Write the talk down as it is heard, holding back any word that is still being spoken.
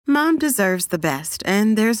Mom deserves the best,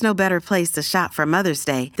 and there's no better place to shop for Mother's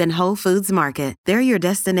Day than Whole Foods Market. They're your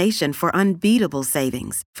destination for unbeatable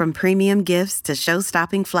savings, from premium gifts to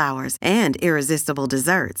show-stopping flowers and irresistible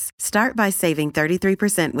desserts. Start by saving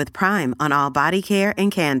 33% with Prime on all body care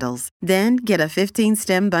and candles. Then get a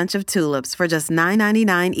 15-stem bunch of tulips for just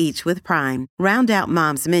 $9.99 each with Prime. Round out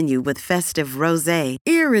Mom's menu with festive rosé,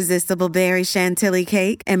 irresistible berry chantilly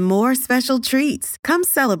cake, and more special treats. Come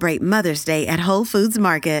celebrate Mother's Day at Whole Foods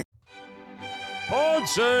Market. Pod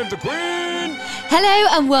Save the Queen!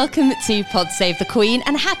 Hello and welcome to Pod Save the Queen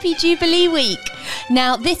and happy Jubilee Week.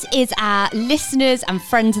 Now, this is our listeners and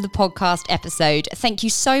friends of the podcast episode. Thank you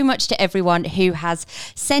so much to everyone who has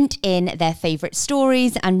sent in their favourite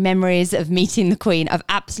stories and memories of meeting the Queen. I've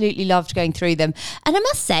absolutely loved going through them. And I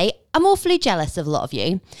must say, I'm awfully jealous of a lot of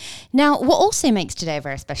you. Now, what also makes today a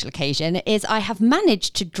very special occasion is I have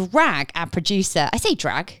managed to drag our producer, I say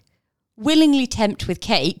drag, willingly tempt with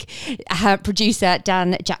cake, producer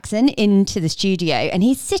Dan Jackson into the studio, and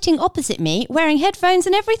he's sitting opposite me wearing headphones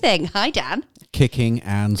and everything. Hi, Dan. Kicking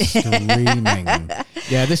and screaming.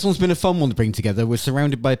 Yeah, this one's been a fun one to bring together. We're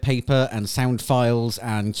surrounded by paper and sound files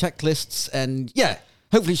and checklists, and yeah,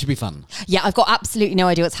 hopefully it should be fun. Yeah, I've got absolutely no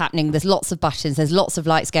idea what's happening. There's lots of buttons, there's lots of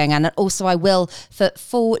lights going on. And also I will, for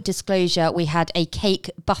full disclosure, we had a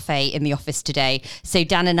cake buffet in the office today. So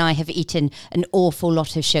Dan and I have eaten an awful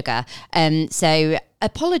lot of sugar. So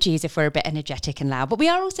apologies if we're a bit energetic and loud, but we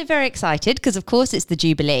are also very excited because, of course, it's the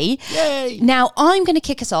Jubilee. Yay! Now, I'm going to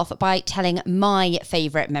kick us off by telling my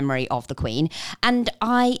favourite memory of the Queen. And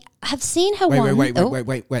I have seen her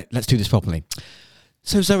Wait. Let's do this properly.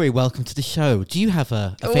 So Zoe, welcome to the show. Do you have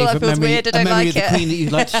a favourite memory, of the Queen that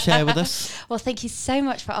you'd like to share with us? Well, thank you so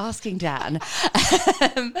much for asking, Dan.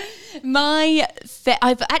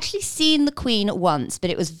 I've actually seen the Queen once, but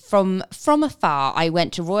it was from afar. I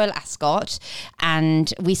went to Royal Ascot,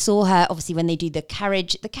 and we saw her obviously when they do the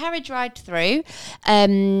carriage ride through.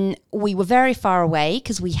 We were very far away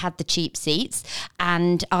because we had the cheap seats,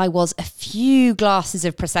 and I was a few glasses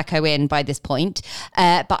of Prosecco in by this point.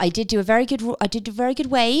 But I did a very good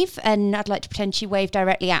wave, and I'd like to pretend she waved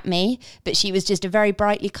directly at me, but she was just a very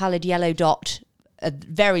brightly coloured yellow dot a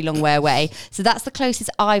very long way away. So that's the closest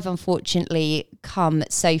I've unfortunately come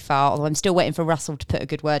so far, although I'm still waiting for Russell to put a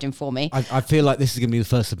good word in for me. I feel like this is going to be the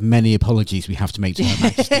first of many apologies we have to make to Her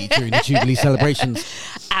Majesty during the Jubilee celebrations.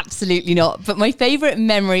 Absolutely not. But my favourite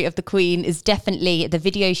memory of the Queen is definitely the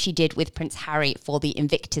video she did with Prince Harry for the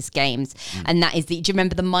Invictus Games. And that is do you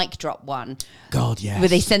remember the mic drop one? God, yes. Where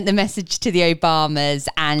they sent the message to the Obamas,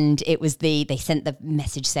 and it was they sent the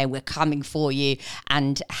message saying, "We're coming for you."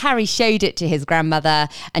 And Harry showed it to his grandmother,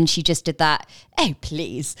 and she just did that, "Oh,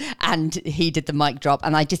 please." And he did the mic drop.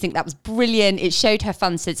 And I just think that was brilliant. It showed her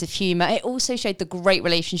fun sense of humour. It also showed the great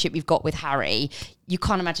relationship you've got with Harry. You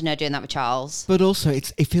can't imagine her doing that with Charles. But also,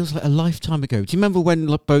 it feels like a lifetime ago. Do you remember when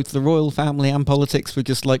both the royal family and politics were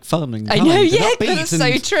just like fun and kind? I know, yeah, that's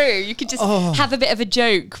so true. You could just have a bit of a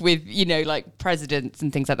joke with, like presidents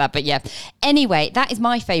and things like that. But yeah, anyway, that is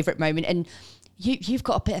my favourite moment. And you've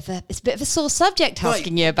got it's a bit of a sore subject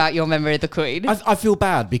asking you about your memory of the Queen. I feel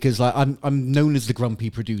bad because I'm known as the grumpy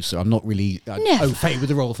producer. I'm not really au fait with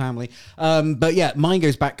the royal family. But yeah, mine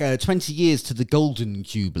goes back 20 years to the Golden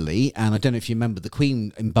Jubilee. And I don't know if you remember, the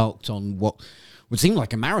Queen embarked on what would seem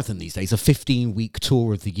like a marathon these days, a 15-week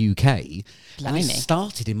tour of the UK. Blimey. And it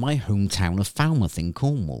started in my hometown of Falmouth in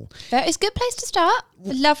Cornwall. That is a good place to start.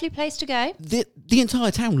 A lovely place to go. The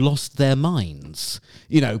entire town lost their minds.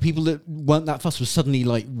 People that weren't that fussed were suddenly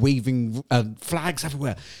like waving flags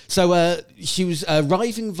everywhere. So she was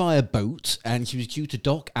arriving via boat, and she was due to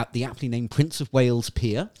dock at the aptly named Prince of Wales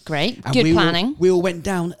Pier. Great. And good planning. We all went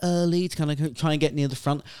down early to kind of try and get near the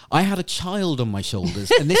front. I had a child on my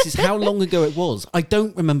shoulders, and this is how long ago it was. I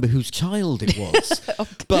don't remember whose child it was.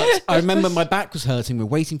 But I remember my back was hurting. We're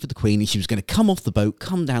waiting for the Queen, and she was going to come off the boat,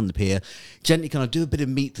 come down the pier, gently kind of do a bit of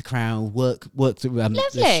meet the crowd, work the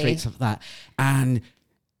streets of that. And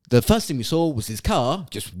the first thing we saw was his car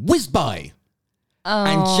just whizzed by.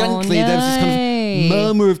 And gently there was this kind of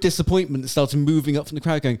murmur of disappointment that started moving up from the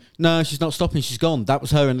crowd going, "No, she's not stopping, she's gone." That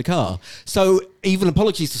was her in the car. So even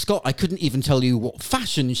apologies to Scott, I couldn't even tell you what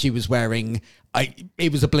fashion she was wearing.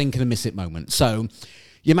 It was a blink and a miss it moment. So,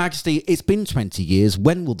 Your Majesty, it's been 20 years.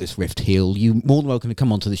 When will this rift heal? You're more than welcome to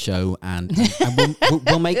come onto the show and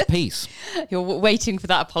we'll make peace. You're waiting for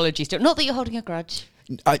that apology still. Not that you're holding a grudge.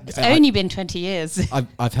 It's only been 20 years.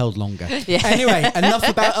 I've held longer. Yeah. Anyway, enough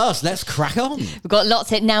about us. Let's crack on. We've got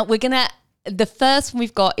lots of it. Now, we're going to The first one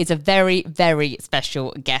we've got is a very, very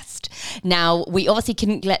special guest. Now, we obviously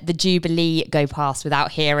couldn't let the Jubilee go past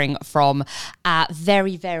without hearing from a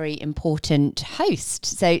very, very important host.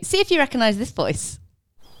 So see if you recognise this voice.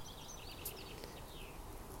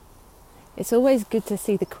 It's always good to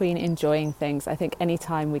see the Queen enjoying things. I think any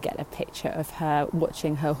time we get a picture of her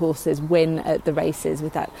watching her horses win at the races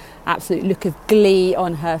with that absolute look of glee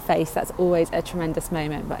on her face, that's always a tremendous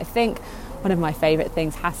moment. But I think one of my favourite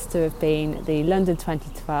things has to have been the London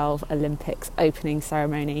 2012 Olympics opening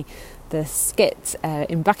ceremony, the skit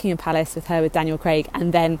in Buckingham Palace with her with Daniel Craig,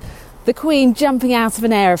 and then the Queen jumping out of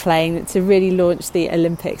an aeroplane to really launch the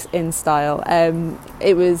Olympics in style.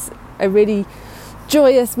 It was a really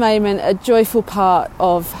joyous moment, a joyful part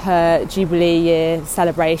of her Jubilee year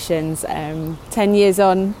celebrations. 10 years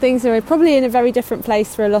on, things are probably in a very different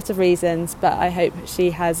place for a lot of reasons, but I hope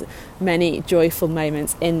she has many joyful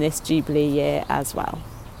moments in this Jubilee year as well.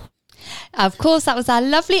 Of course, that was our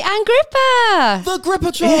lovely Anne Gripper. The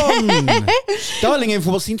Grippertron! Dialing in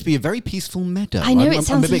for what seemed to be a very peaceful meadow. I know, it sounds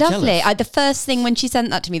I'm a bit lovely. jealous. The first thing when she sent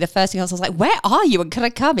that to me, the first thing I was like, where are you and can I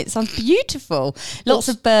come? It sounds beautiful. Lots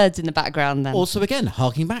of birds in the background then. Also, again,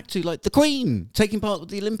 harking back to like the Queen taking part with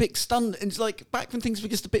the Olympic stunt, and it's like back when things were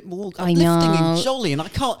just a bit more uplifting and jolly. And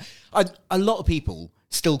a lot of people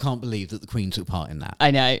still can't believe that the Queen took part in that.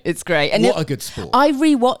 I know, it's great. And what a good sport. I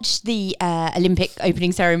rewatched the Olympic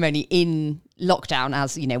opening ceremony in lockdown,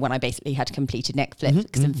 as you know, when I basically had completed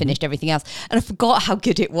Netflix and finished everything else, and I forgot how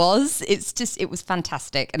good it was. It was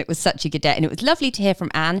fantastic, and it was such a good day, and it was lovely to hear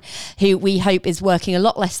from Anne, who we hope is working a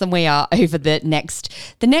lot less than we are over the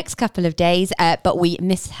next couple of days, but we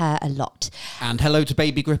miss her a lot. And hello to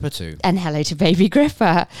Baby Gripper too. And hello to Baby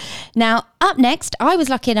Gripper. Now, up next, I was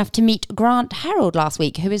lucky enough to meet Grant Harold last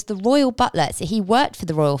week, who is the royal butler. So he worked for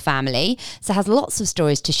the royal family, so has lots of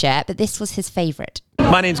stories to share, but this was his favourite.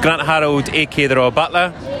 My name's Grant Harold, aka the Royal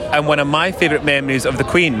Butler, and one of my favourite memories of the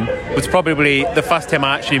Queen was probably the first time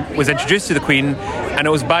I actually was introduced to the Queen, and it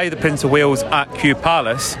was by the Prince of Wales at Kew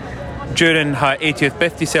Palace. During her 80th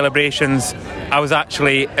birthday celebrations, I was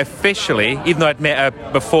actually officially, even though I'd met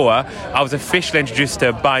her before, I was officially introduced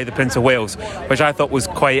to her by the Prince of Wales, which I thought was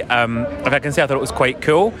quite, if I can say, I thought it was quite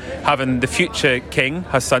cool, having the future king,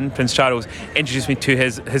 her son, Prince Charles, introduce me to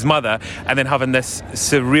his mother, and then having this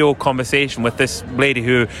surreal conversation with this lady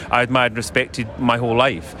who I admired and respected my whole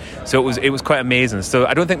life. So it was quite amazing. So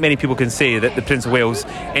I don't think many people can say that the Prince of Wales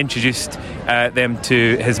introduced them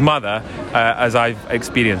to his mother as I've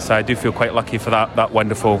experienced. So I do feel quite lucky for that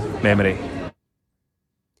wonderful memory.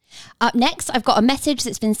 Up next, I've got a message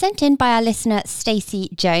that's been sent in by our listener, Stacey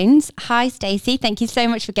Jones. Hi, Stacey. Thank you so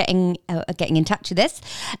much for getting in touch with us.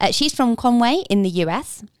 She's from Conway in the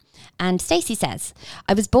US. And Stacey says,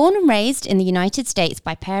 I was born and raised in the United States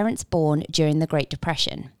by parents born during the Great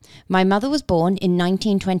Depression. My mother was born in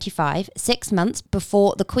 1925, 6 months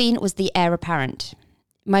before the Queen was the heir apparent.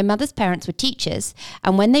 My mother's parents were teachers,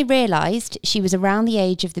 and when they realised she was around the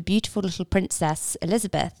age of the beautiful little Princess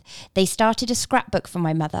Elizabeth, they started a scrapbook for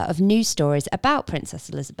my mother of news stories about Princess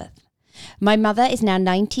Elizabeth. My mother is now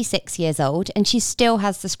 96 years old, and she still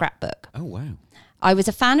has the scrapbook. Oh, wow. I was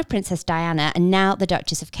a fan of Princess Diana and now the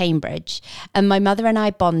Duchess of Cambridge, and my mother and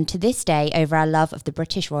I bond to this day over our love of the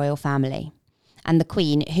British royal family and the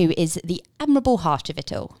Queen, who is the admirable heart of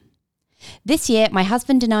it all. This year, my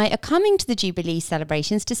husband and I are coming to the Jubilee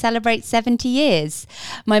celebrations to celebrate 70 years.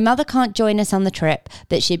 My mother can't join us on the trip,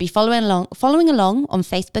 but she'll be following along on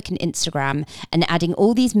Facebook and Instagram and adding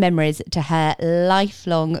all these memories to her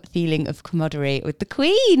lifelong feeling of camaraderie with the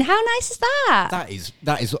Queen. How nice is that?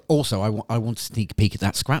 That is also, I want to sneak a peek at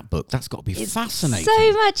that scrapbook. That's got to be fascinating.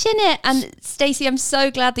 So much in it. And Stacey, I'm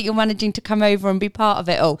so glad that you're managing to come over and be part of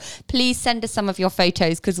it all. Please send us some of your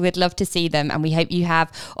photos because we'd love to see them. And we hope you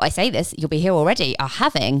have, I say this, you'll be here already, are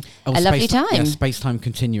having a lovely time. Yeah, space-time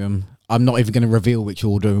continuum. I'm not even going to reveal which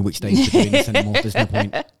order and which days we're doing this anymore. There's no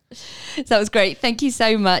point. So that was great. Thank you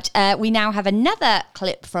so much. We now have another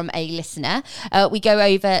clip from a listener. We go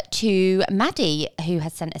over to Maddie, who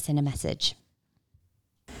has sent us in a message.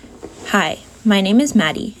 Hi, my name is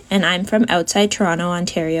Maddie, and I'm from outside Toronto,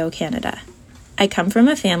 Ontario, Canada. I come from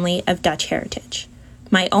a family of Dutch heritage.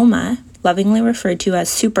 My Oma, lovingly referred to as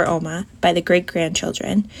Super Oma by the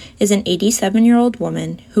great-grandchildren, is an 87-year-old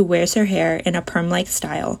woman who wears her hair in a perm-like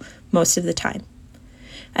style most of the time.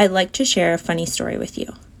 I'd like to share a funny story with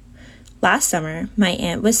you. Last summer, my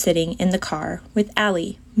aunt was sitting in the car with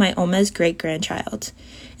Allie, my Oma's great-grandchild,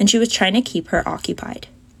 and she was trying to keep her occupied.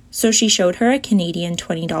 So she showed her a Canadian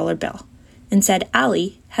 $20 bill and said,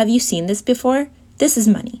 Allie, have you seen this before? This is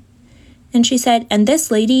money. And she said, and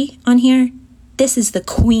this lady on here, this is the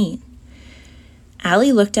Queen.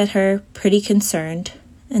 Allie looked at her pretty concerned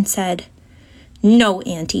and said, "No,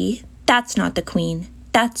 Auntie, that's not the Queen.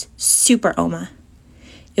 That's Super Oma."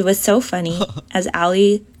 It was so funny as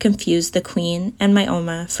Allie confused the Queen and my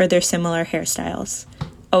Oma for their similar hairstyles.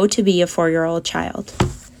 Oh, to be a 4-year-old child.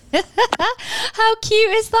 How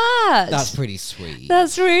cute is that? That's pretty sweet.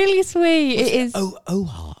 That's really sweet. It is.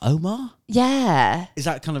 Omar? Yeah. Is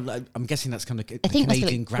that kind of like, I'm guessing that's kind of I think Canadian it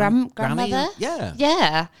must be like grandmother. granny? Yeah.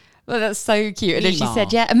 Yeah. Well, that's so cute. And then she Ema.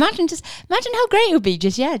 said, "Yeah, imagine how great it would be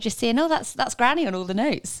just seeing, oh, that's Granny on all the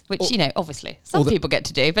notes," which obviously some people get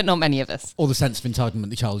to do, but not many of us. Or the sense of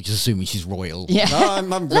entitlement, the child just assuming she's royal. Yeah. Oh,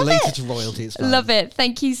 I'm related to royalty. It's fine. Love it.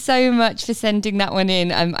 Thank you so much for sending that one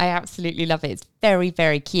in. I absolutely love it. It's very,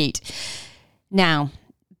 very cute. Now,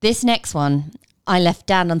 this next one, I left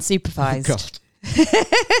Dan unsupervised. Oh, God.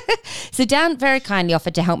 So Dan very kindly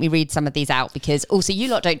offered to help me read some of these out, because also you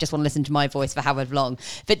lot don't just want to listen to my voice for however long,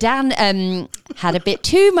 but Dan had a bit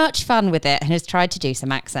too much fun with it and has tried to do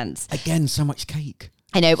some accents. Again, so much cake.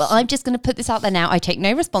 I know, but I'm just going to put this out there now. I take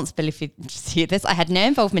no responsibility for this. I had no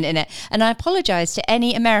involvement in it, and I apologise to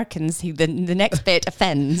any Americans who the next bit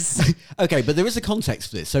offends. Okay, but there is a context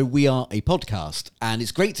for this. So we are a podcast, and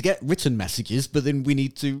it's great to get written messages, but then we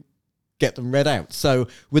need to get them read out. So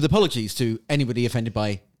with apologies to anybody offended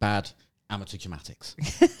by bad amateur dramatics.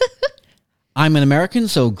 I'm an American,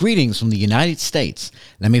 so greetings from the United States.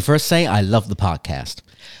 Let me first say I love the podcast.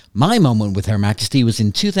 My moment with Her Majesty was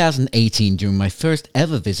in 2018 during my first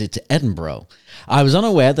ever visit to Edinburgh. I was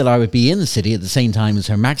unaware that I would be in the city at the same time as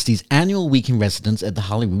Her Majesty's annual week in residence at the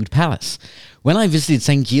Holyrood Palace. When I visited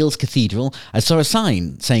St. Giles Cathedral, I saw a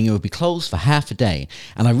sign saying it would be closed for half a day,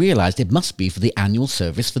 and I realised it must be for the annual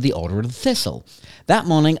service for the Order of the Thistle. That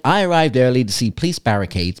morning, I arrived early to see police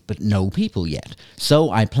barricades, but no people yet.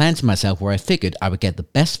 So I planted myself where I figured I would get the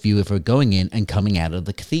best view of her going in and coming out of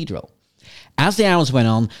the cathedral. As the hours went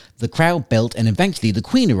on, the crowd built, and eventually the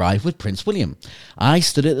Queen arrived with Prince William. I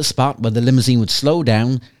stood at the spot where the limousine would slow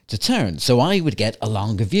down to turn, so I would get a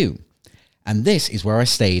longer view. And this is where I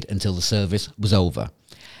stayed until the service was over.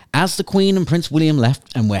 As the Queen and Prince William left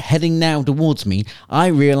and were heading now towards me, I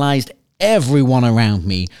realised everyone around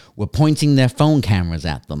me were pointing their phone cameras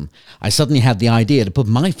at them. I suddenly had the idea to put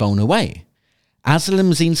my phone away. As the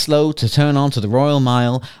limousine slowed to turn onto the Royal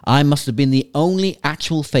Mile, I must have been the only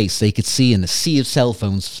actual face they could see in a sea of cell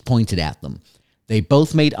phones pointed at them. They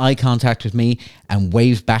both made eye contact with me and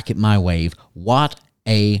waved back at my wave. What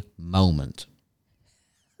a moment.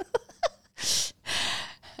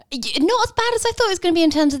 Not as bad as I thought it was going to be in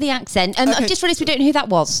terms of the accent. And Okay. I've just realised we don't know who that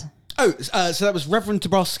was. Oh, so that was Reverend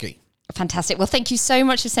Dabrowski. Fantastic. Well, thank you so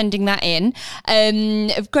much for sending that in.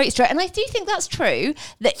 Great story. And I do think that's true,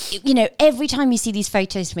 that, every time you see these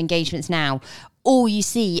photos from engagements now, all you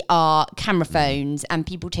see are camera phones and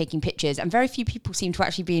people taking pictures, and very few people seem to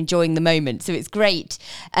actually be enjoying the moment. So it's great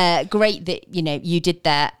that, you did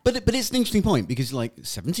that. But it's an interesting point because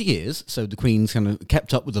 70 years, so the Queen's kind of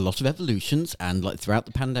kept up with a lot of evolutions, and throughout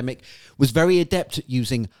the pandemic was very adept at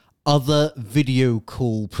using other video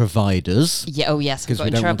call providers. Yeah. Oh yes, because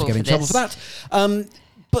we don't want to get in trouble for that.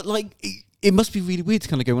 But it must be really weird to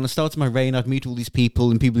kind of go, when I started my reign, I'd meet all these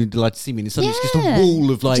people and people who'd like to see me, and suddenly it's just a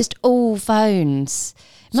wall of just all phones.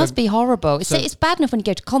 It must be horrible. It's bad enough when you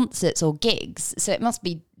go to concerts or gigs, so it must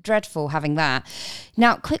be dreadful having that.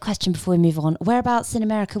 Now, quick question before we move on. Whereabouts in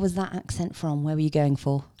America was that accent from? Where were you going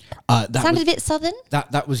for? Sounded a bit southern?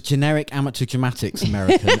 That was generic amateur dramatics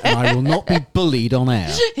American, and I will not be bullied on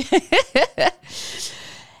air.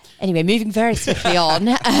 Anyway, moving very swiftly on.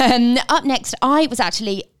 Up next, I was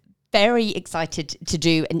actually very excited to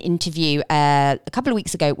do an interview a couple of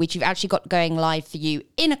weeks ago, which you've actually got going live for you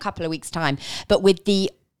in a couple of weeks' time, but with the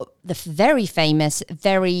very famous,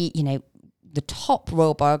 the top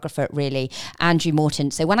royal biographer, really, Andrew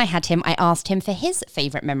Morton. So when I had him, I asked him for his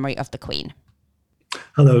favourite memory of the Queen.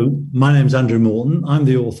 Hello, my name's Andrew Morton. I'm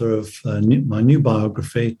the author of my new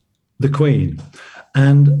biography, The Queen.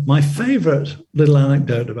 And my favourite little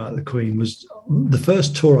anecdote about the Queen was the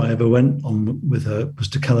first tour I ever went on with her was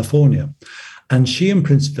to California. And she and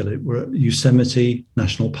Prince Philip were at Yosemite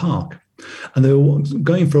National Park. And they were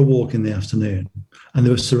going for a walk in the afternoon. And they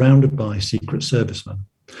were surrounded by Secret Servicemen.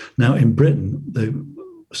 Now, in Britain, the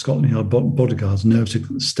Scotland Yard bodyguards know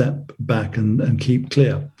to step back and keep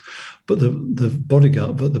clear. But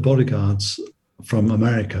the bodyguards from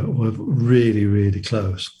America were really, really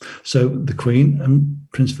close. So the Queen and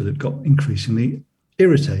Prince Philip got increasingly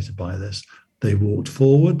irritated by this. They walked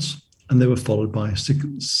forwards and they were followed by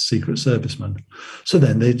Secret Servicemen. So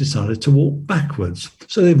then they decided to walk backwards.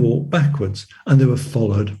 So they walked backwards, and they were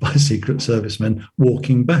followed by Secret Servicemen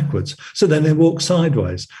walking backwards. So then they walked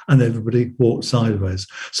sideways, and everybody walked sideways.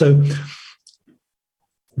 So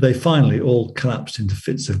they finally all collapsed into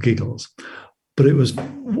fits of giggles. But it was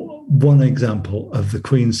one example of the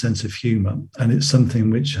Queen's sense of humour, and it's something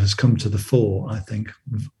which has come to the fore, I think,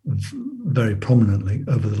 very prominently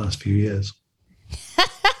over the last few years.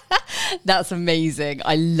 That's amazing.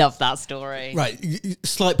 I love that story. Right.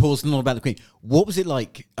 Slight pause, not about the Queen. What was it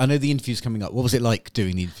like? I know the interview's coming up. What was it like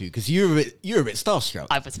doing the interview? Because you're a bit starstruck.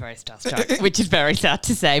 I was very starstruck, which is very sad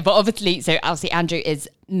to say. But obviously Andrew is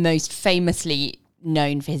most famously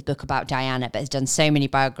known for his book about Diana, but has done so many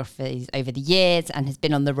biographies over the years and has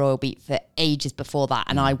been on the Royal Beat for ages before that,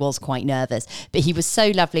 and I was quite nervous, but he was so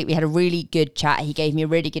lovely. We had a really good chat. He gave me a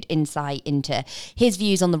really good insight into his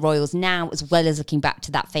views on the royals now, as well as looking back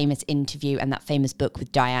to that famous interview and that famous book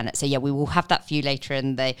with Diana. So yeah, we will have that for you later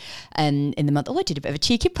in the month. Oh, I did a bit of a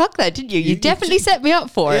cheeky plug there, didn't you? You definitely set me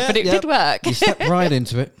up for it, but it did work. You stepped right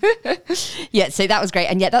into it. Yeah, so that was great.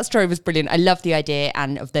 And yeah, that story was brilliant. I love the idea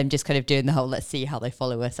and of them just kind of doing the whole, let's see how they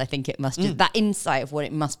follow us. I think it must just, that insight of what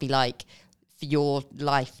it must be like for your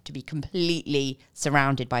life to be completely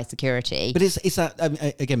surrounded by security. But it's that,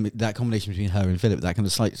 again, that combination between her and Philip, that kind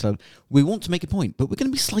of slight, so we want to make a point, but we're going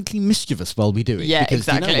to be slightly mischievous while we do it. Yeah, because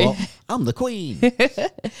exactly. You know what? I'm the Queen.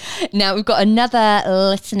 Now, we've got another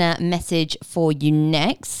listener message for you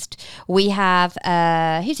next. We have,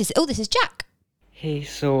 who's this? Oh, this is Jack. Hey,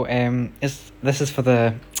 so this is for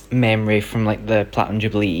the memory from like the Platinum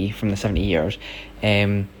Jubilee from the 70 years.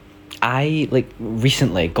 I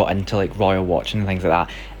recently got into royal watching and things like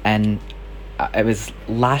that, and it was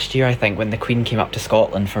last year I think when the Queen came up to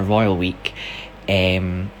Scotland for Royal Week.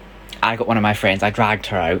 I got one of my friends, I dragged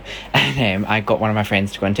her out, and I got one of my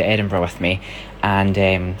friends to go into Edinburgh with me and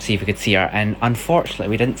see if we could see her. And unfortunately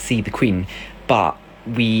we didn't see the Queen, but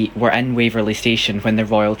we were in Waverley Station when the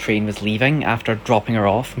royal train was leaving after dropping her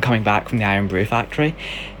off and coming back from the Iron Brew factory,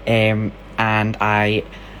 and I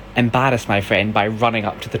embarrassed my friend by running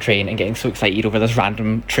up to the train and getting so excited over this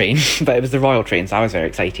random train, but it was the royal train, so I was very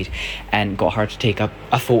excited, and got her to take a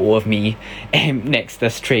photo of me next to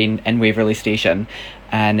this train in Waverley Station.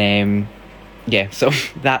 And yeah, so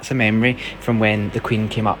that's a memory from when the Queen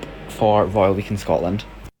came up for Royal Week in Scotland.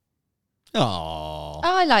 Aww.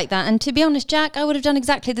 Oh, I like that. And to be honest, Jack, I would have done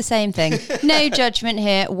exactly the same thing. No judgment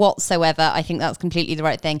here whatsoever. I think that's completely the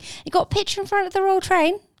right thing. You got a picture in front of the royal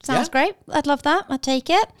train. Sounds great. I'd love that. I'd take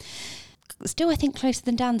it. Still, I think closer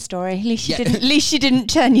than Dan's story. At least she didn't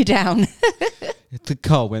turn you down. The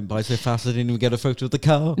car went by so fast I didn't even get a photo of the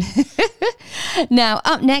car. Now,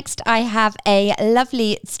 up next, I have a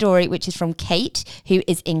lovely story, which is from Kate, who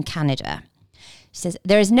is in Canada. She says,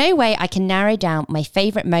 there is no way I can narrow down my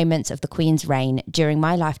favourite moments of the Queen's reign during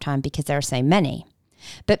my lifetime because there are so many.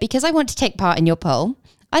 But because I want to take part in your poll,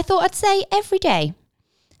 I thought I'd say every day.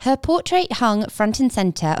 Her portrait hung front and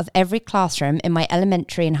centre of every classroom in my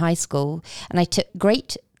elementary and high school, and I took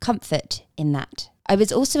great comfort in that. I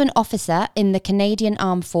was also an officer in the Canadian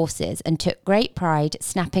Armed Forces and took great pride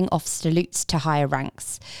snapping off salutes to higher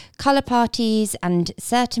ranks, colour parties and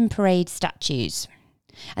certain parade statues.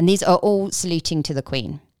 And these are all saluting to the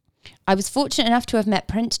Queen. I was fortunate enough to have met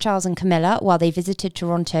Prince Charles and Camilla while they visited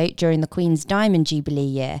Toronto during the Queen's Diamond Jubilee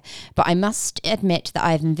year, but I must admit that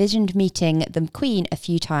I have envisioned meeting the Queen a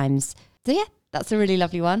few times. So yeah, that's a really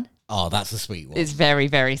lovely one. Oh, that's a sweet one. It's very,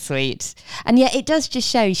 very sweet. And yeah, it does just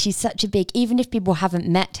show she's such a big, even if people haven't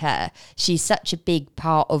met her, she's such a big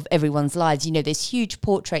part of everyone's lives. You know, there's huge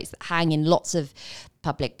portraits that hang in lots of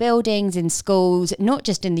public buildings, in schools, not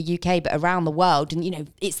just in the UK, but around the world. And, you know,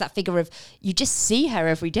 it's that figure of, you just see her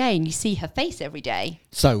every day and you see her face every day.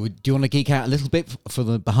 So, do you want to geek out a little bit for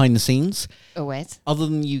the behind the scenes? Always. Other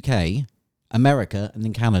than the UK, America and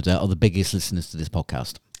then Canada are the biggest listeners to this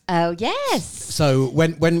podcast. Oh, yes. So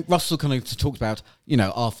when Russell kind of talked about, you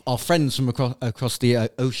know, our friends from across the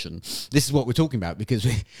ocean, this is what we're talking about, because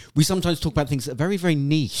we sometimes talk about things that are very, very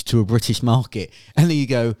niche to a British market. And then you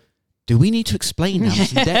go, do we need to explain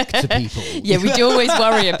Amazon Deck to people? Yeah, we do always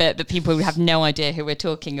worry a bit that people have no idea who we're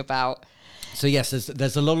talking about. So yes,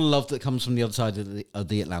 there's a lot of love that comes from the other side of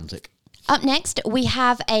the Atlantic. Up next, we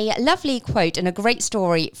have a lovely quote and a great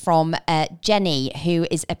story from Jenny, who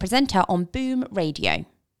is a presenter on Boom Radio.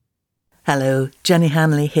 Hello, Jenny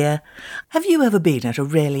Hanley here. Have you ever been at a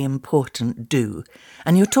really important do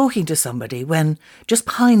and you're talking to somebody when just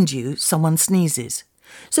behind you someone sneezes?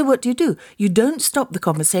 So what do? You don't stop the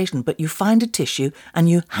conversation, but you find a tissue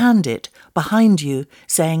and you hand it behind you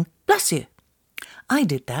saying, bless you. I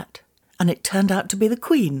did that, and it turned out to be the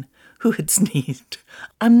Queen, who had sneezed.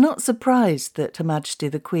 I'm not surprised that Her Majesty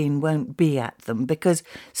the Queen won't be at them, because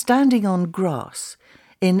standing on grass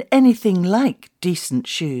in anything like decent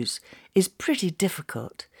shoes is pretty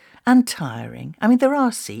difficult and tiring. I mean, there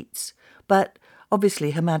are seats, but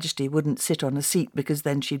obviously Her Majesty wouldn't sit on a seat because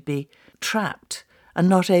then she'd be trapped and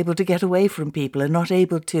not able to get away from people and not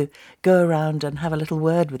able to go around and have a little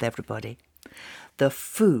word with everybody. The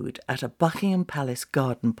food at a Buckingham Palace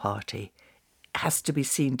garden party has to be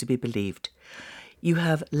seen to be believed. You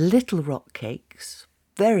have little rock cakes,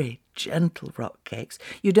 very gentle rock cakes.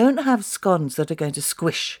 You don't have scones that are going to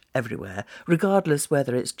squish everywhere, regardless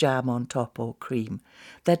whether it's jam on top or cream.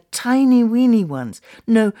 They're tiny weeny ones.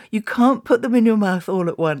 No, you can't put them in your mouth all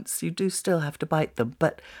at once. You do still have to bite them,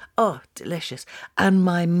 but oh, delicious. And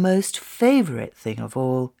my most favourite thing of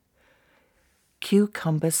all,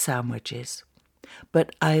 cucumber sandwiches.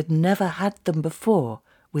 But I had never had them before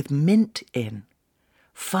with mint in.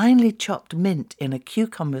 Finely chopped mint in a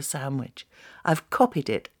cucumber sandwich. I've copied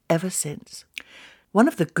it ever since. One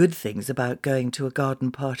of the good things about going to a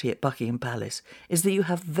garden party at Buckingham Palace is that you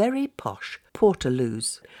have very posh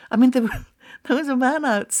portaloos. I mean, there was a man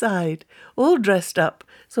outside, all dressed up,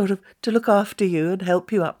 sort of to look after you and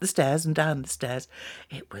help you up the stairs and down the stairs.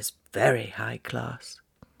 It was very high class.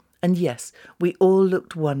 And yes, we all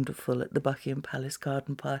looked wonderful at the Buckingham Palace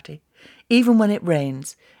garden party. Even when it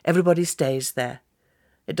rains, everybody stays there.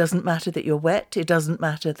 It doesn't matter that you're wet. It doesn't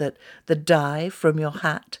matter that the dye from your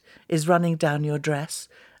hat is running down your dress,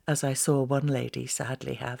 as I saw one lady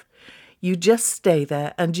sadly have. You just stay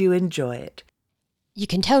there and you enjoy it. You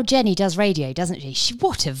can tell Jenny does radio, doesn't she?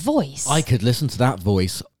 What a voice. I could listen to that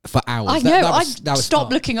voice for hours. I know. I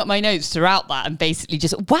stopped looking at my notes throughout that and basically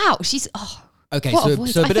just, wow, she's... Oh. Okay, what a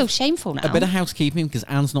voice. I feel shameful now. A bit of housekeeping, because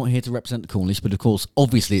Anne's not here to represent the Cornish, but of course,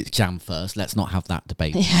 obviously it's jam first. Let's not have that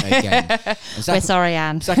debate again. We're sorry,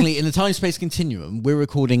 Anne. Secondly, in the time-space continuum, we're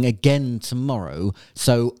recording again tomorrow,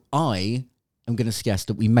 so I am going to suggest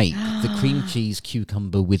that we make the cream cheese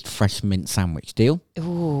cucumber with fresh mint sandwich. Deal?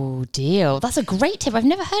 Ooh, deal. That's a great tip. I've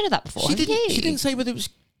never heard of that before. She didn't say whether it was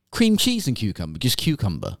cream cheese and cucumber, just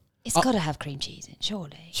cucumber. It's got to have cream cheese in,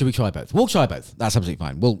 surely. Should we try both? We'll try both. That's absolutely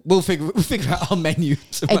fine. We'll figure out our menu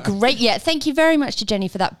tomorrow. Thank you very much to Jenny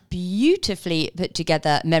for that beautifully put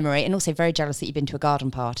together memory, and also very jealous that you've been to a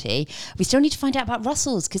garden party. We still need to find out about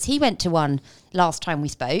Russell's, because he went to one last time we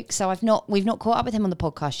spoke, so we've not caught up with him on the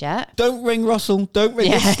podcast yet. Don't ring Russell. Don't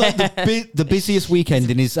ring. It's like the busiest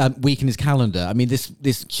weekend in his week in his calendar. I mean,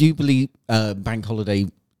 this Jubilee bank holiday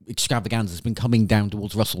extravaganza has been coming down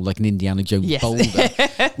towards Russell like an Indiana Jones boulder.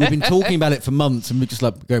 We've been talking about it for months, and we're just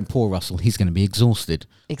like going, poor Russell, he's going to be exhausted.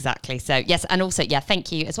 Exactly. So yes, and also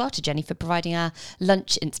thank you as well to Jenny for providing our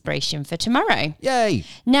lunch inspiration for tomorrow. Yay!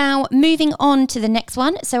 Now moving on to the next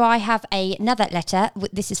one. So I have another letter.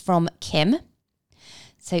 This is from Kim.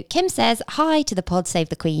 So Kim says, hi to the Pod Save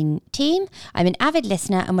the Queen team. I'm an avid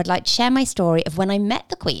listener and would like to share my story of when I met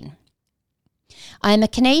the Queen. I am a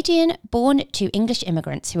Canadian born to English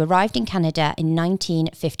immigrants who arrived in Canada in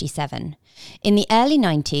 1957. In the early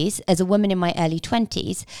 90s, as a woman in my early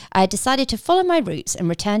 20s, I had decided to follow my roots and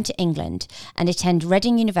return to England and attend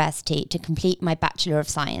Reading University to complete my Bachelor of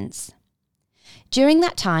Science. During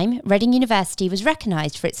that time, Reading University was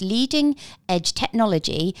recognised for its leading edge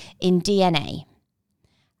technology in DNA.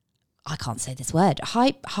 I can't say this word.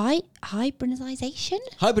 Hybridization?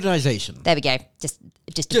 Hybridization. There we go. Just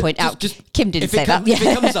to point out, Kim didn't say that. If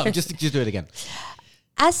it comes up, just do it again.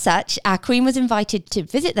 As such, our Queen was invited to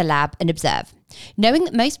visit the lab and observe. Knowing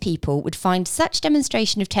that most people would find such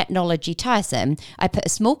demonstration of technology tiresome, I put a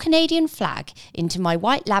small Canadian flag into my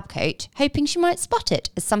white lab coat, hoping she might spot it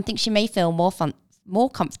as something she may feel more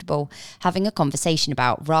comfortable having a conversation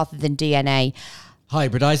about rather than DNA.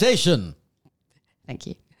 Hybridization. Thank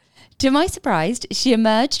you. To my surprise, she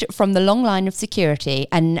emerged from the long line of security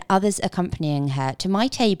and others accompanying her to my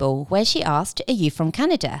table, where she asked, "Are you from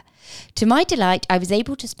Canada?" To my delight, I was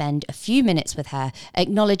able to spend a few minutes with her,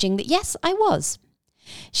 acknowledging that yes, I was.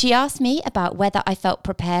 She asked me about whether I felt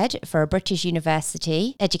prepared for a British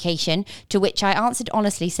university education, to which I answered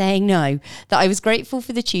honestly, saying no, that I was grateful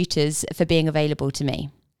for the tutors for being available to me.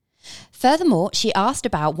 Furthermore, she asked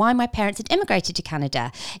about why my parents had immigrated to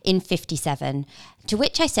Canada in 1957, to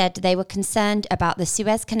which I said they were concerned about the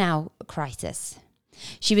Suez Canal crisis.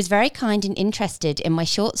 She was very kind and interested in my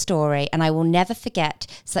short story, and I will never forget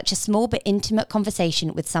such a small but intimate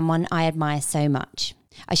conversation with someone I admire so much.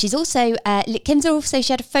 She's also, Kim's also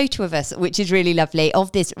shared a photo of us, which is really lovely,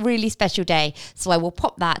 of this really special day. So I will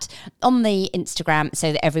pop that on the Instagram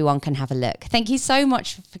so that everyone can have a look. Thank you so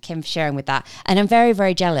much for Kim for sharing with that. And I'm very,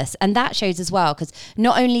 very jealous. And that shows as well, because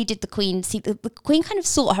not only did the Queen see, the Queen kind of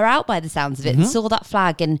sought her out by the sounds of it, and saw that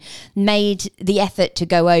flag and made the effort to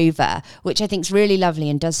go over, which I think is really lovely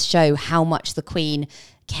and does show how much the Queen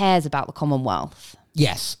cares about the Commonwealth.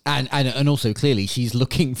 Yes, and also clearly she's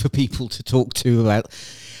looking for people to talk to about.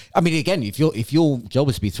 I mean, again, if your job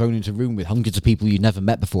is to be thrown into a room with hundreds of people you've never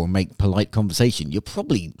met before and make polite conversation, you're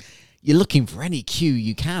looking for any cue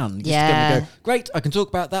you can. You're just going to go, great, I can talk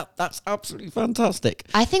about that. That's absolutely fantastic.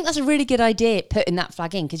 I think that's a really good idea, putting that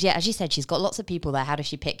flag in, because as you said, she's got lots of people there. How does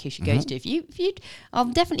she pick who she goes to? If you, I'll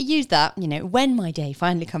definitely use that. When my day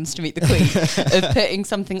finally comes to meet the Queen, of putting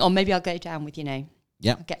something on. Maybe I'll go down with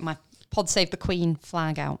I'll get my Pod Save the Queen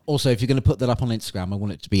flag out. Also, if you're going to put that up on Instagram, I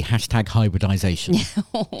want it to be #hybridization.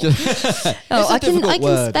 I can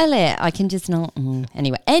spell it. I can just not.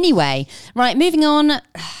 Anyway, right, moving on.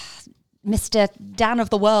 Mr. Dan of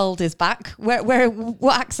the World is back.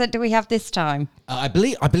 What accent do we have this time? I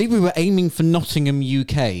believe we were aiming for Nottingham,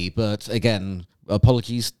 UK, but again,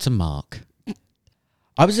 apologies to Mark.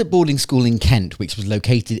 I was at boarding school in Kent, which was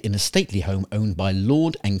located in a stately home owned by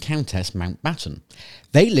Lord and Countess Mountbatten.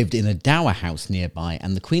 They lived in a dower house nearby,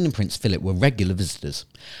 and the Queen and Prince Philip were regular visitors.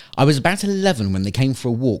 I was about 11 when they came for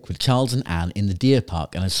a walk with Charles and Anne in the deer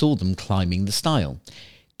park, and I saw them climbing the stile.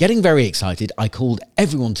 Getting very excited, I called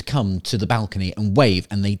everyone to come to the balcony and wave,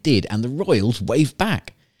 and they did, and the royals waved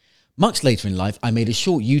back. Much later in life, I made a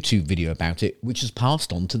short YouTube video about it, which was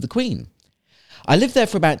passed on to the Queen. I lived there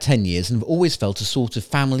for about 10 years and have always felt a sort of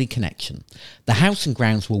family connection. The house and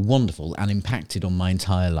grounds were wonderful and impacted on my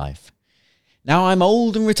entire life. Now I'm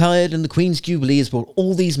old and retired, and the Queen's Jubilee has brought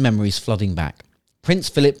all these memories flooding back. Prince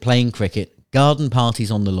Philip playing cricket, garden parties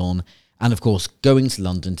on the lawn, and of course going to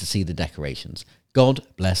London to see the decorations. God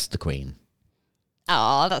bless the Queen.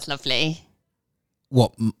 Oh, that's lovely.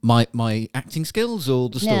 What, my acting skills or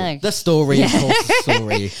the story? No. The story, of course, the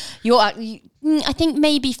story. I think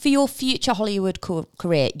maybe for your future Hollywood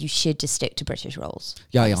career, you should just stick to British roles.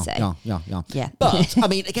 Yeah. But, I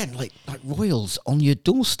mean, again, like royals on your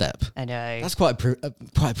doorstep. I know. That's quite a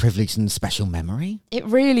privileged and special memory. It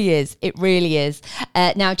really is. It really is.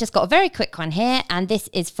 Now, I've just got a very quick one here, and this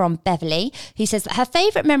is from Beverly, who says that her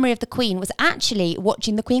favourite memory of the Queen was actually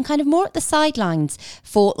watching the Queen kind of more at the sidelines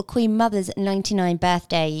for the Queen Mother's 99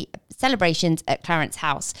 birthday celebrations at Clarence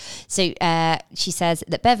House. So she says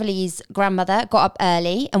that Beverly's grandmother got up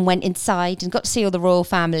early and went inside and got to see all the royal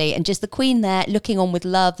family, and just the Queen there looking on with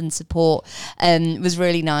love and support was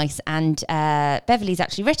really nice. And Beverly's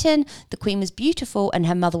actually written, the Queen was beautiful and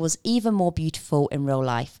her mother was even more beautiful in real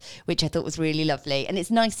life, which I thought was really lovely. And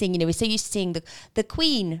it's nice seeing, we're so used to seeing the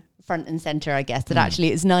Queen front and centre, I guess, that actually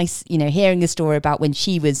it's nice, hearing a story about when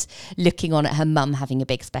she was looking on at her mum having a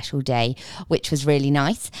big special day, which was really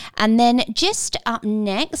nice. And then just up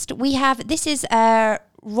next, we have, this is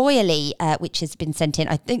Royally, which has been sent in.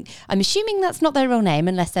 I'm assuming that's not their real name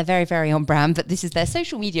unless they're very, very on brand, but this is their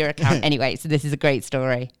social media account anyway, so this is a great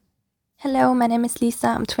story. Hello, my name is Lisa.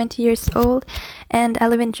 I'm 20 years old and I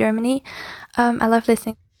live in Germany. I love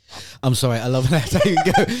listening. I'm sorry, I love that. How you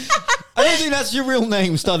go. I don't think that's your real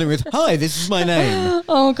name, starting with, hi, this is my name.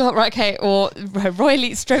 Oh, God, right, okay. Or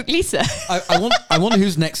Royally stroke Lisa. I want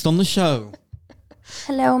who's next on the show.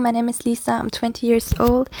 Hello, my name is Lisa. I'm 20 years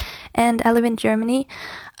old and I live in Germany.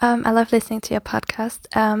 I love listening to your podcast.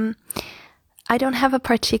 I don't have a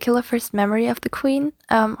particular first memory of the Queen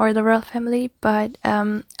or the royal family, but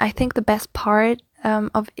I think the best part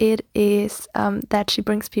of it is that she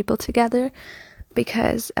brings people together,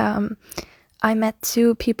 because I met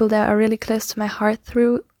two people that are really close to my heart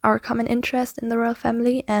through our common interest in the royal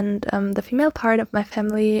family, and the female part of my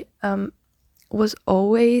family was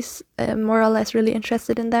always more or less really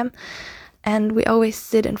interested in them, and we always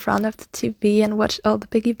sit in front of the TV and watch all the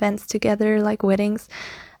big events together, like weddings.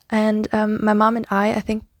 And my mom and I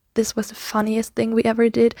think this was the funniest thing we ever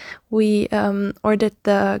did. We ordered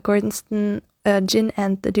the Gordonstoun gin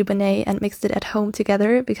and the Dubonnet and mixed it at home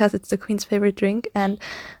together, because it's the Queen's favorite drink. And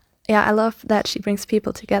yeah, I love that she brings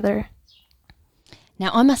people together.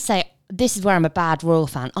 Now, I must say, this is where I'm a bad royal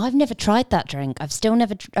fan. I've never tried that drink.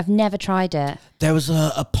 I've never tried it. There was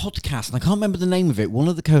a podcast, and I can't remember the name of it. One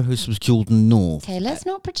of the co-hosts was Jordan North. Okay, let's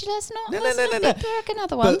not. No.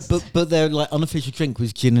 Another one. But their unofficial drink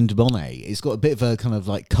was gin and Dubonnet. It's got a bit of a kind of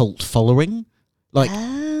cult following.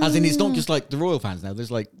 As in, it's not just the royal fans now.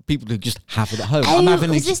 There's people who just have it at home.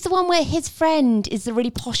 Is this the one where his friend is the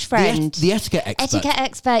really posh friend? The etiquette expert. Etiquette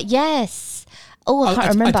expert, yes. Oh, I can't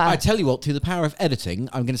remember. I tell you what, through the power of editing,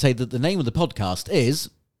 I'm going to say that the name of the podcast is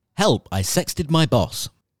 "Help! I Sexted My Boss."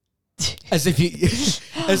 As if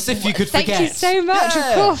you could forget. Thank you so much. Yeah.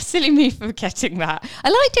 Of course, silly me for forgetting that. I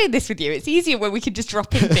like doing this with you. It's easier when we can just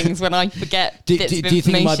drop in things when I forget Do bits of you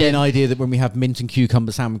think it might be an information. idea that when we have mint and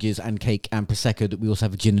cucumber sandwiches and cake and prosecco, that we also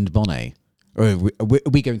have a gin and bonnet? Or are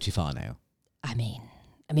we going too far now? I mean,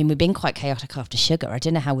 we've been quite chaotic after sugar. I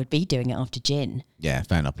don't know how we'd be doing it after gin. Yeah,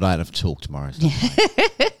 fair enough. But I'd have to talk tomorrow. So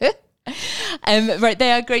Right,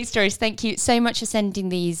 they are great stories. Thank you so much for sending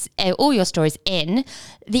these, all your stories in.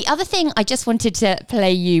 The other thing I just wanted to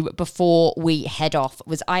play you before we head off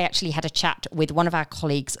was I actually had a chat with one of our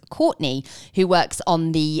colleagues, Courtney, who works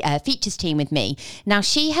on the features team with me. Now,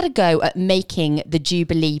 she had a go at making the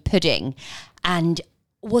Jubilee pudding and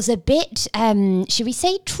was a bit, should we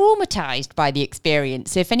say, traumatised by the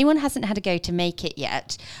experience. So if anyone hasn't had a go to make it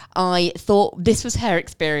yet, I thought this was her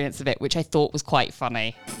experience of it, which I thought was quite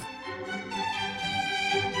funny.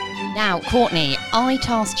 Now, Courtney, I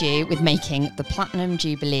tasked you with making the Platinum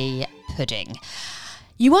Jubilee pudding.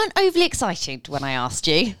 You weren't overly excited when I asked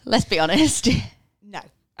you, let's be honest. No.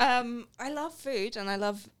 I love food and I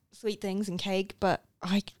love sweet things and cake, but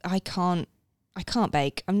I can't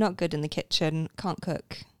bake. I'm not good in the kitchen, can't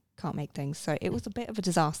cook, can't make things. So it was a bit of a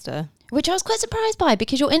disaster. Which I was quite surprised by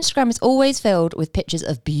because your Instagram is always filled with pictures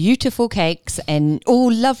of beautiful cakes and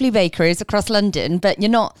all lovely bakeries across London, but you're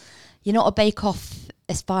not a bake-off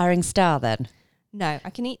aspiring star then? No, I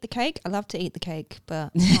can eat the cake. I love to eat the cake,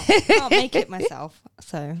 but can't make it myself.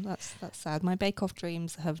 So that's sad. My bake-off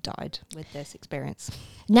dreams have died with this experience.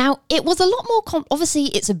 Now, it was a lot more... obviously,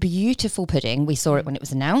 it's a beautiful pudding. We saw it when it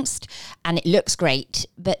was announced, and it looks great.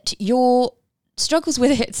 But your struggles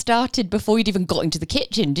with it started before you'd even got into the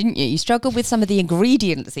kitchen, didn't you? You struggled with some of the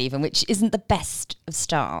ingredients even, which isn't the best of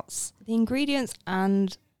starts. The ingredients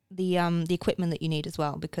and the equipment that you need as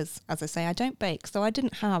well, because, as I say, I don't bake, so I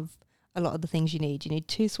didn't have a lot of the things you need. You need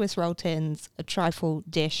 2 Swiss roll tins, a trifle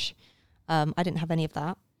dish. I didn't have any of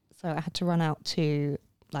that, so I had to run out to,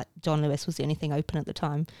 like, John Lewis was the only thing open at the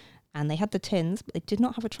time, and they had the tins, but they did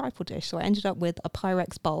not have a trifle dish, so I ended up with a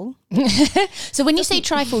Pyrex bowl. So when you say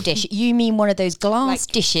trifle dish, you mean one of those glass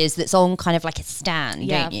dishes that's on kind of like a stand,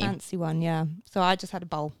 don't you? Yeah, fancy one, yeah. So I just had a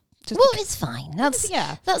bowl. It's fine.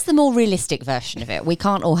 That's the more realistic version of it. We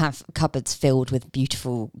can't all have cupboards filled with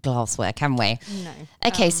beautiful glassware, can we? No.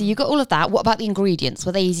 Okay, so you got all of that. What about the ingredients?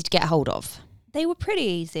 Were they easy to get hold of? They were pretty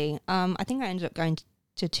easy. I think I ended up going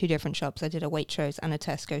to 2 different shops. I did a Waitrose and a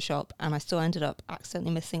Tesco shop, and I still ended up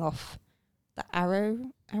accidentally missing off the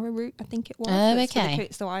arrowroot, I think it was. Oh, okay.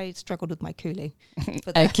 So I struggled with my coulis.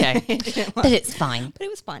 Okay. But it's fine. But it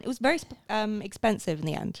was fine. It was very expensive in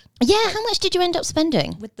the end. Yeah, how much did you end up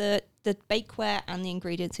spending? With the bakeware and the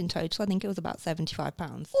ingredients in total, I think it was about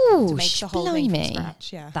 £75 Ooh, to make the whole thing from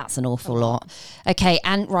scratch. Yeah, that's an awful lot. Okay,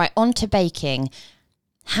 and right, on to baking.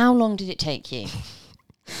 How long did it take you?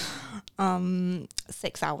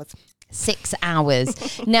 6 hours. 6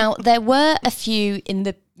 hours. Now, there were a few in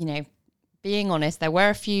the, being honest, there were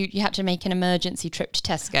a few. You had to make an emergency trip to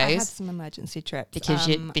Tesco's. I had some emergency trips because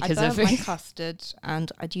I of my custard,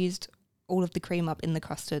 and I'd used all of the cream up in the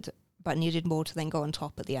custard, but needed more to then go on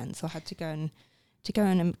top at the end. So I had to go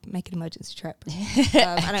and make an emergency trip.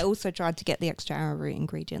 And I also tried to get the extra arrowroot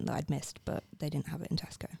ingredient that I'd missed, but they didn't have it in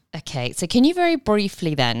Tesco. Okay, so can you very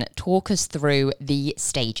briefly then talk us through the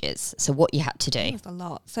stages? So what you had to do? It was a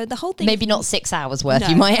lot. So the whole thing. Maybe not 6 hours worth. No.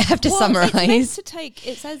 You might have to summarise.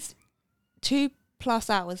 It says 2+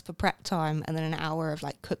 hours for prep time and then an hour of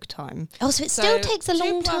cook time. Oh, so it still takes a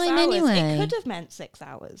long time anyway. It could have meant 6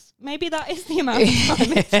 hours. Maybe that is the amount of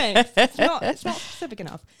time it takes. It's not specific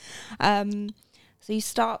enough. So you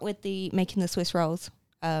start with making the Swiss rolls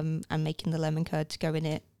and making the lemon curd to go in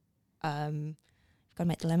it. You've got to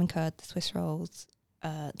make the lemon curd, the Swiss rolls.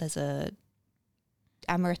 There's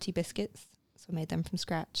amaretti biscuits, so I made them from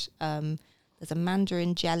scratch. There's a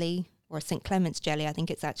mandarin jelly, or a St. Clement's jelly. I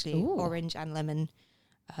think it's actually orange and lemon.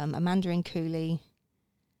 A mandarin coulis,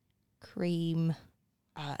 cream,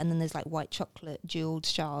 and then there's white chocolate jeweled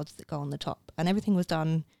shards that go on the top. And everything was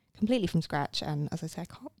done completely from scratch. And as I say, I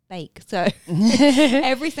can't bake, so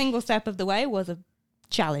every single step of the way was a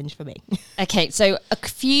challenge for me. Okay, so a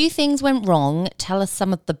few things went wrong. Tell us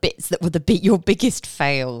some of the bits that were your biggest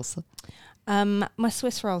fails. My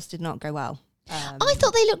Swiss rolls did not go well. I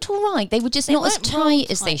thought they looked all right. They were just not as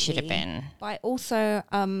tight as they should have been. But also,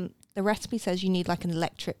 the recipe says you need an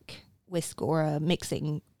electric whisk or a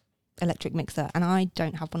electric mixer, and I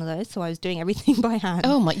don't have one of those, so I was doing everything by hand.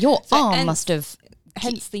 Oh my! Your arm must have.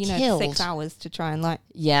 Hence the killed. 6 hours to try and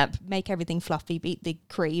make everything fluffy, beat the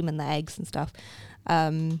cream and the eggs and stuff.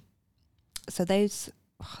 So those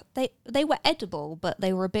they were edible, but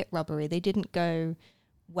they were a bit rubbery. They didn't go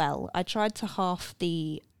well. I tried to half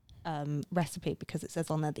the recipe because it says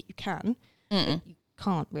on there that you can. But you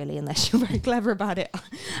can't really unless you're very clever about it.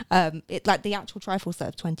 It like the actual trifle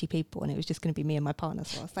served 20 people, and it was just going to be me and my partner.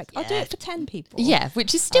 So I was like, I'll do it for 10 people. Yeah,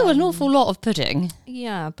 which is still an awful lot of pudding.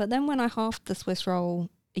 Yeah, but then when I halved the Swiss roll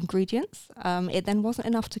ingredients, it then wasn't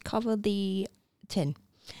enough to cover the tin.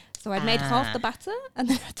 So I'd made half the batter, and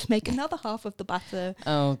then I had to make another half of the batter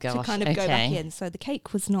to kind of go back in. So the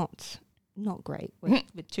cake was not great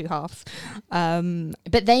with two halves.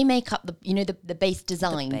 But they make up the base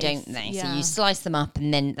design, don't they? Yeah. So you slice them up,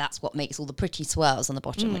 and then that's what makes all the pretty swirls on the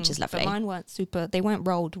bottom, which is lovely. But mine weren't they weren't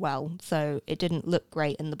rolled well, so it didn't look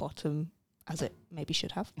great in the bottom as it maybe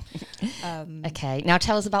should have. Okay, now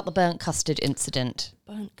tell us about the burnt custard incident.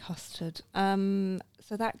 Burnt custard. So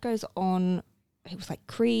that goes on. It was like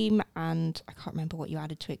cream, and I can't remember what you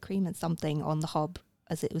added to it. Cream and something on the hob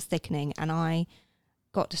as it was thickening, and I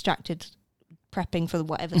got distracted prepping for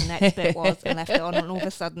whatever the next bit was and left it on, and all of a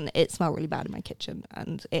sudden it smelled really bad in my kitchen,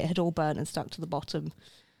 and it had all burnt and stuck to the bottom,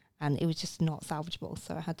 and it was just not salvageable.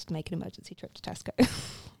 So I had to make an emergency trip to Tesco.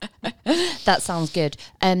 That sounds good.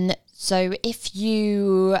 So if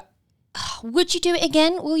you would you do it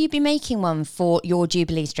again? Will you be making one for your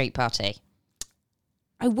Jubilee Street party?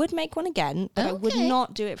 I would make one again, but I would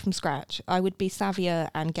not do it from scratch. I would be savvier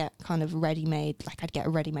and get kind of ready-made, like I'd get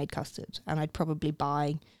a ready-made custard, and I'd probably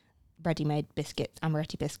buy ready-made biscuits,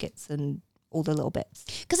 amaretti biscuits, and all the little bits.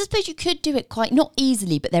 Because I suppose you could do it quite, not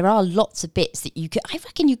easily, but there are lots of bits that you could, I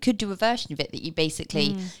reckon you could do a version of it that you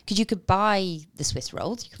basically, because you could buy the Swiss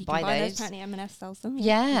rolls, you could buy those. Apparently M&S sells them.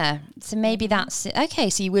 Yeah, so maybe that's,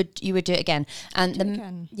 okay, so you would do it again.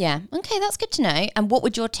 And yeah, okay, that's good to know. And what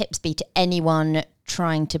would your tips be to anyone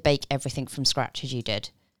trying to bake everything from scratch as you did?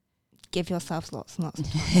 Give yourselves lots and lots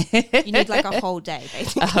of time. You need like a whole day,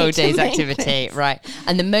 basically. A whole day's activity, right.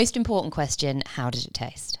 And the most important question, how did it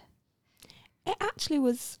taste? It actually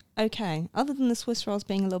was okay. Other than the Swiss rolls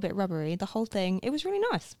being a little bit rubbery, the whole thing, it was really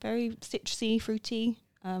nice. Very citrusy, fruity.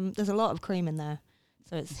 There's a lot of cream in there.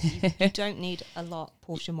 So it's you don't need a lot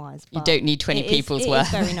portion-wise. You don't need 20 people's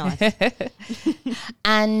worth. It is very nice.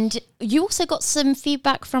 And you also got some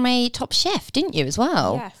feedback from a top chef, didn't you, as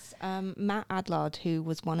well? Yes. Matt Adlard, who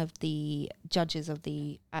was one of the judges of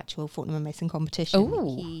the actual Fortnum and Mason competition,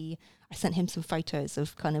 I sent him some photos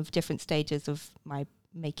of kind of different stages of my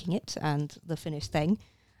making it and the finished thing.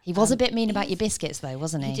 He was a bit mean about your biscuits, though,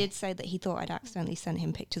 wasn't he? He did say that he thought I'd accidentally sent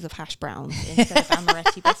him pictures of hash browns instead of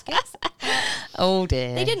amaretti biscuits. Oh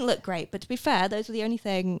dear. They didn't look great, but to be fair, those were the only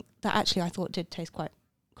thing that actually I thought did taste quite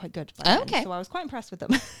good. Okay. So I was quite impressed with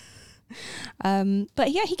them.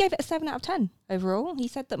 But yeah, he gave it a 7 out of 10 overall. He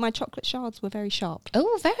said that my chocolate shards were very sharp.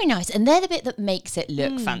 Oh, very nice. And they're the bit that makes it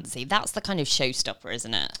look fancy. That's the kind of showstopper,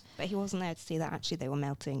 isn't it? But he wasn't there to see that actually they were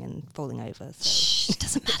melting and falling over. So Shh,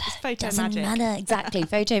 doesn't matter. It's photo doesn't magic. matter. Exactly.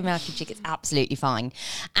 Photo magic is absolutely fine.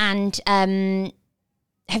 And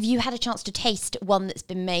have you had a chance to taste one that's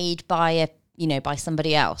been made by by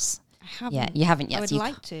somebody else? I haven't. Yeah, you haven't yet. I would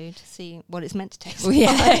like to see what it's meant to taste like.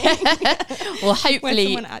 Well, hopefully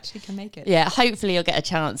when someone actually can make it. Yeah, hopefully you'll get a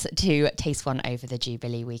chance to taste one over the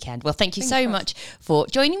Jubilee weekend. Well, thank you so much for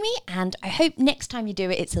joining me, and I hope next time you do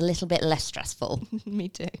it, it's a little bit less stressful. Me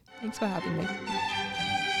too. Thanks for having me.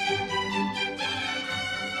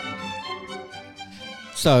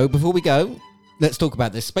 So before we go, let's talk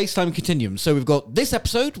about this space-time continuum. So we've got this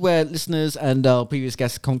episode where listeners and our previous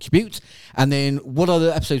guests contribute, and then what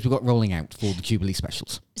other episodes we've got rolling out for the Jubilee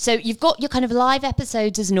specials? So you've got your kind of live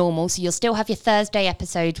episodes as normal, so you'll still have your Thursday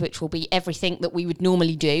episodes, which will be everything that we would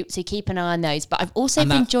normally do, so keep an eye on those. But I've also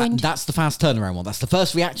been joined... That's the fast turnaround one. That's the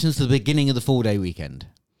first reactions to the beginning of the 4-day weekend.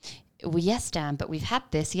 Well, yes, Dan, but we've had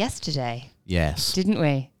this yesterday. Yes. Didn't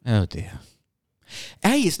we? Oh, dear.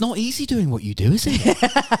 Hey, it's not easy doing what you do, is it?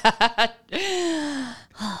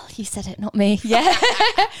 Oh, you said it, not me. Yeah.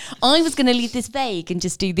 I was going to leave this vague and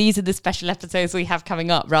just do these are the special episodes we have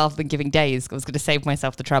coming up rather than giving days. I was going to save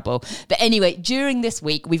myself the trouble. But anyway, during this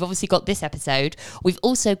week, we've obviously got this episode. We've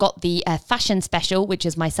also got the fashion special, which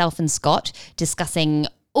is myself and Scott discussing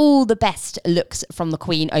all the best looks from the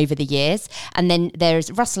Queen over the years. And then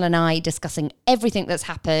there's Russell and I discussing everything that's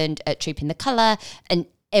happened at Trooping the Colour and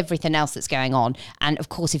everything else that's going on. And of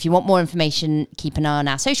course, if you want more information, keep an eye on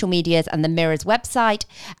our social medias and the Mirror's website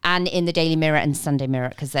and in the Daily Mirror and Sunday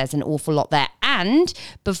Mirror, because there's an awful lot there. And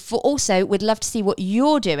also, we'd love to see what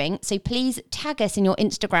you're doing. So please tag us in your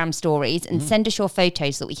Instagram stories and send us your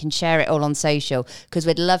photos so that we can share it all on social, because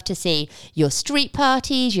we'd love to see your street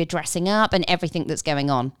parties, your dressing up and everything that's going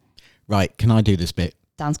on. Right, can I do this bit?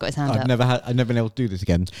 Dan's got his hand up. I've never been able to do this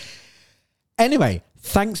again. Anyway,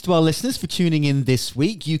 thanks to our listeners for tuning in this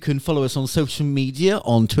week. You can follow us on social media,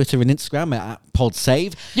 on Twitter and Instagram at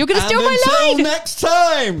PodSave. You're going to steal my line! Until next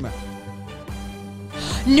time!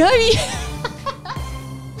 No,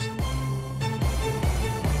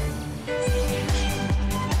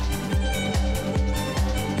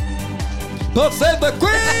 Pod Save the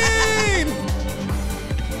Queen!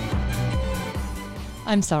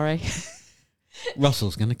 I'm sorry.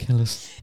 Russell's going to kill us.